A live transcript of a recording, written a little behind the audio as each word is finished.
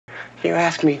You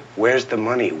ask me, where's the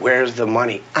money? Where's the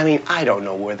money? I mean, I don't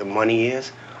know where the money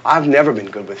is. I've never been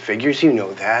good with figures, you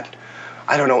know that.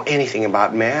 I don't know anything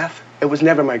about math. It was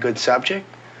never my good subject.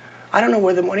 I don't know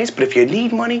where the money is, but if you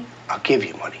need money, I'll give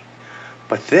you money.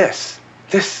 But this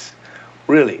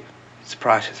really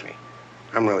surprises me.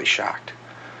 I'm really shocked.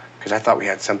 Because I thought we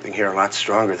had something here a lot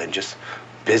stronger than just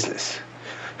business.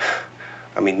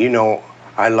 I mean, you know,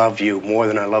 I love you more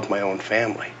than I love my own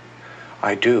family.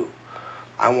 I do.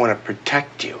 I want to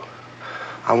protect you.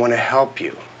 I want to help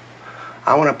you.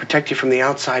 I want to protect you from the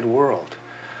outside world.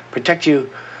 Protect you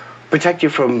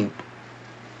from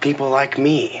people like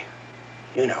me,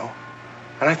 you know.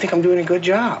 And I think I'm doing a good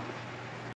job.